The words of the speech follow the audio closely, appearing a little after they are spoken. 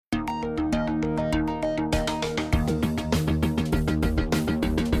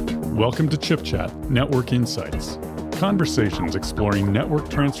Welcome to Chip Chat Network Insights. Conversations exploring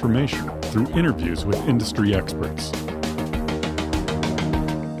network transformation through interviews with industry experts.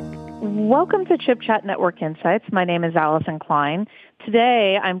 Welcome to Chip Chat Network Insights. My name is Allyson Klein.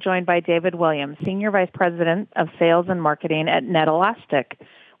 Today, I'm joined by David Williams, Senior Vice President of Sales and Marketing at NetElastic.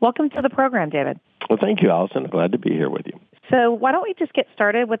 Welcome to the program, David. Well, thank you, Allyson. Glad to be here with you. So why don't we just get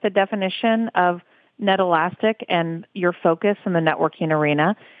started with the definition of NetElastic and your focus in the networking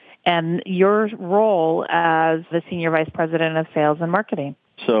arena and your role as the Senior Vice President of Sales and Marketing.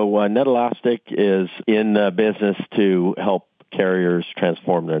 So NetElastic is in the business to help carriers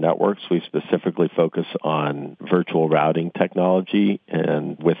transform their networks. We specifically focus on virtual routing technology,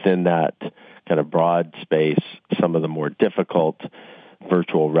 and within that kind of broad space, some of the more difficult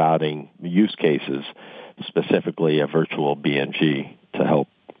virtual routing use cases, specifically a virtual BNG to help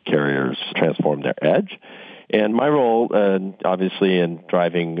carriers transform their edge. And my role, obviously, in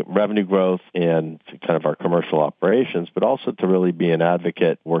driving revenue growth and kind of our commercial operations, but also to really be an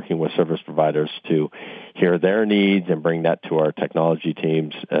advocate working with service providers to hear their needs and bring that to our technology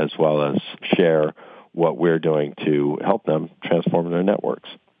teams, as well as share what we're doing to help them transform their networks.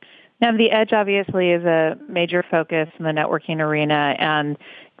 Now, the edge obviously is a major focus in the networking arena, and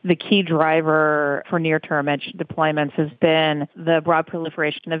the key driver for near-term edge deployments has been the broad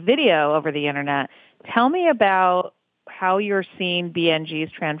proliferation of video over the internet. Tell me about how you're seeing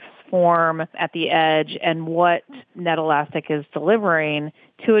BNGs transform at the edge and what NetElastic is delivering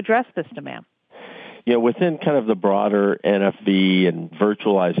to address this demand. You know, within kind of the broader NFV and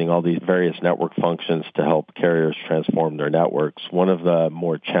virtualizing all these various network functions to help carriers transform their networks, one of the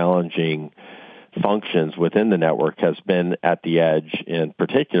more challenging functions within the network has been at the edge, and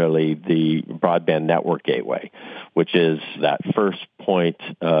particularly the broadband network gateway, which is that first point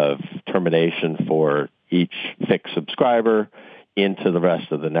of termination for each fixed subscriber into the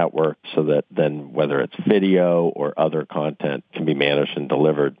rest of the network, so that then whether it's video or other content can be managed and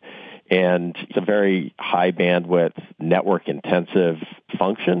delivered. And it's a very high bandwidth, network intensive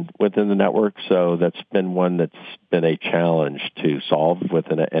function within the network. So that's been one that's been a challenge to solve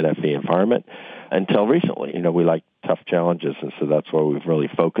within an NFV environment until recently. You know, we like tough challenges, and so that's where we've really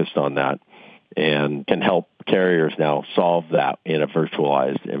focused on that and can help carriers now solve that in a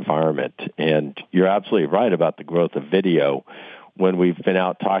virtualized environment. And you're absolutely right about the growth of video. When we've been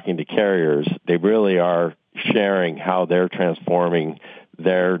out talking to carriers, they really are sharing how they're transforming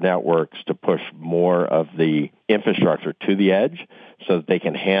their networks to push more of the infrastructure to the edge so that they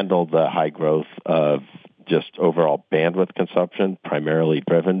can handle the high growth of just overall bandwidth consumption, primarily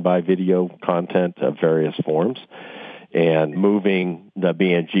driven by video content of various forms. And moving the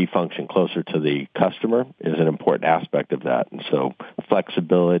BNG function closer to the customer is an important aspect of that. And so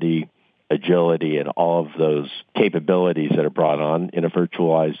flexibility, agility, and all of those capabilities that are brought on in a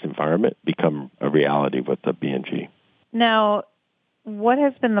virtualized environment become a reality with the BNG. Now, what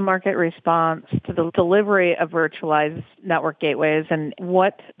has been the market response to the delivery of virtualized network gateways, and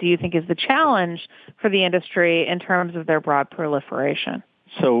what do you think is the challenge for the industry in terms of their broad proliferation?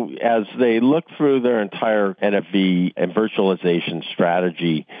 So as they look through their entire NFV and virtualization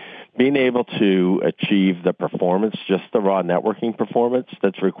strategy, being able to achieve the performance, just the raw networking performance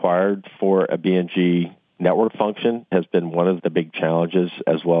that's required for a BNG network function has been one of the big challenges,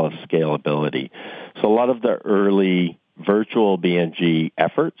 as well as scalability. So a lot of the early virtual BNG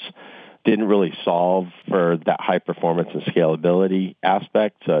efforts didn't really solve for that high performance and scalability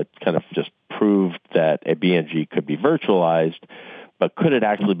aspect. So it kind of just proved that a BNG could be virtualized, but could it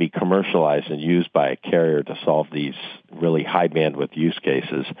actually be commercialized and used by a carrier to solve these really high bandwidth use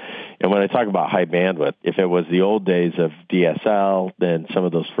cases? And when I talk about high bandwidth, if it was the old days of DSL, then some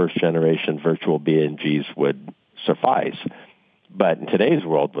of those first generation virtual BNGs would suffice. But in today's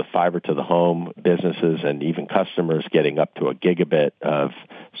world, with fiber to the home, businesses and even customers getting up to a gigabit of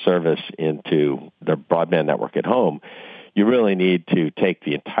service into their broadband network at home, you really need to take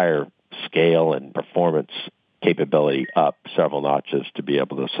the entire scale and performance capability up several notches to be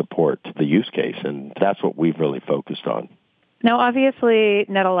able to support the use case. And that's what we've really focused on. Now, obviously,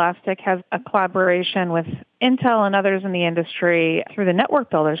 NetElastic has a collaboration with Intel and others in the industry through the Network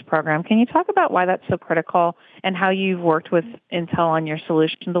Builders program. Can you talk about why that's so critical and how you've worked with Intel on your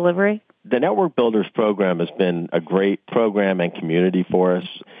solution delivery? The Network Builders program has been a great program and community for us,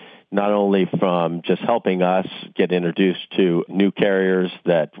 not only from just helping us get introduced to new carriers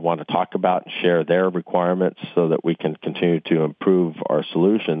that want to talk about and share their requirements so that we can continue to improve our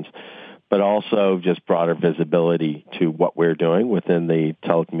solutions, but also just broader visibility to what we're doing within the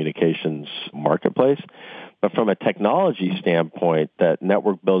telecommunications marketplace. But from a technology standpoint, that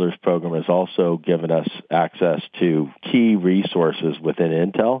Network Builders program has also given us access to key resources within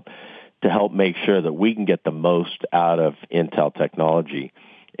Intel to help make sure that we can get the most out of Intel technology.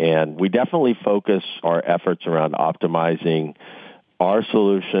 And we definitely focus our efforts around optimizing our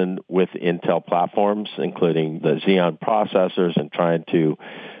solution with Intel platforms, including the Xeon processors, and trying to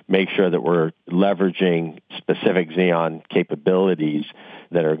make sure that we're leveraging specific Xeon capabilities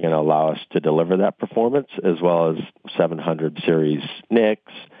that are going to allow us to deliver that performance, as well as 700 series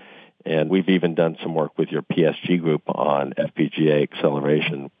NICs. And we've even done some work with your PSG group on FPGA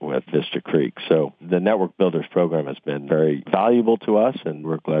acceleration with Vista Creek. So the Network Builders program has been very valuable to us, and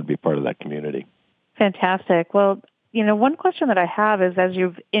we're glad to be part of that community. Fantastic. Well, one question that I have is, as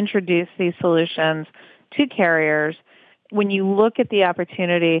you've introduced these solutions to carriers, when you look at the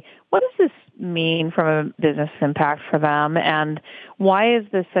opportunity, what does this mean from a business impact for them? And why is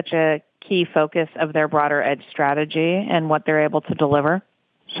this such a key focus of their broader edge strategy and what they're able to deliver?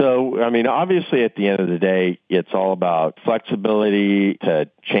 So, obviously at the end of the day, it's all about flexibility to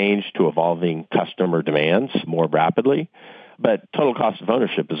change to evolving customer demands more rapidly. But total cost of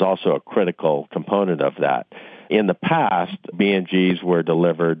ownership is also a critical component of that. In the past, BNGs were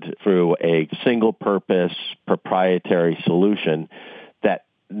delivered through a single-purpose proprietary solution that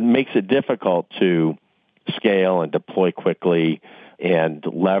makes it difficult to scale and deploy quickly and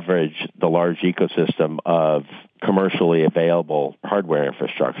leverage the large ecosystem of commercially available hardware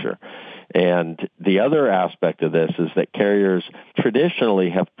infrastructure. And the other aspect of this is that carriers traditionally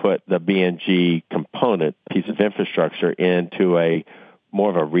have put the BNG component piece of infrastructure into a more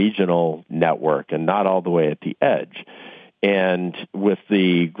of a regional network and not all the way at the edge. And with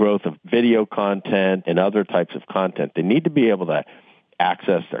the growth of video content and other types of content, they need to be able to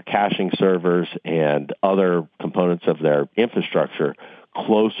access their caching servers and other components of their infrastructure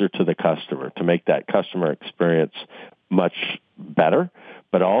closer to the customer to make that customer experience much better,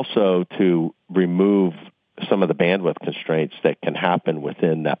 but also to remove some of the bandwidth constraints that can happen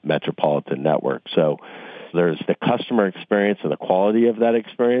within that metropolitan network. So there's the customer experience and the quality of that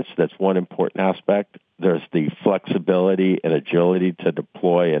experience. That's one important aspect. There's the flexibility and agility to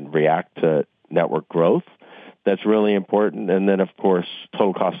deploy and react to network growth. That's really important. And then, of course,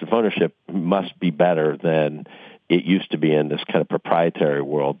 total cost of ownership must be better than it used to be in this kind of proprietary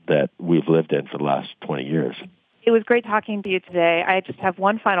world that we've lived in for the last 20 years. It was great talking to you today. I just have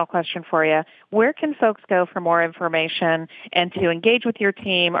one final question for you. Where can folks go for more information and to engage with your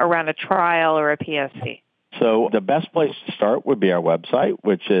team around a trial or a POC? So the best place to start would be our website,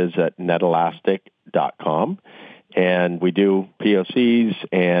 which is at netalastic.com. And we do POCs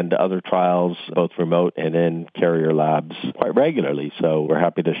and other trials, both remote and in carrier labs, quite regularly. So we're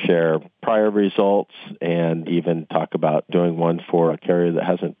happy to share prior results and even talk about doing one for a carrier that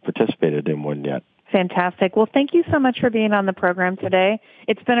hasn't participated in one yet. Fantastic. Well, thank you so much for being on the program today.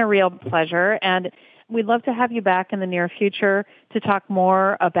 It's been a real pleasure, and we'd love to have you back in the near future to talk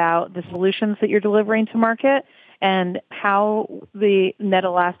more about the solutions that you're delivering to market and how the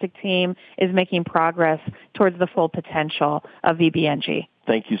NetElastic team is making progress towards the full potential of vBNG.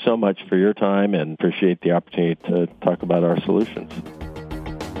 Thank you so much for your time and appreciate the opportunity to talk about our solutions.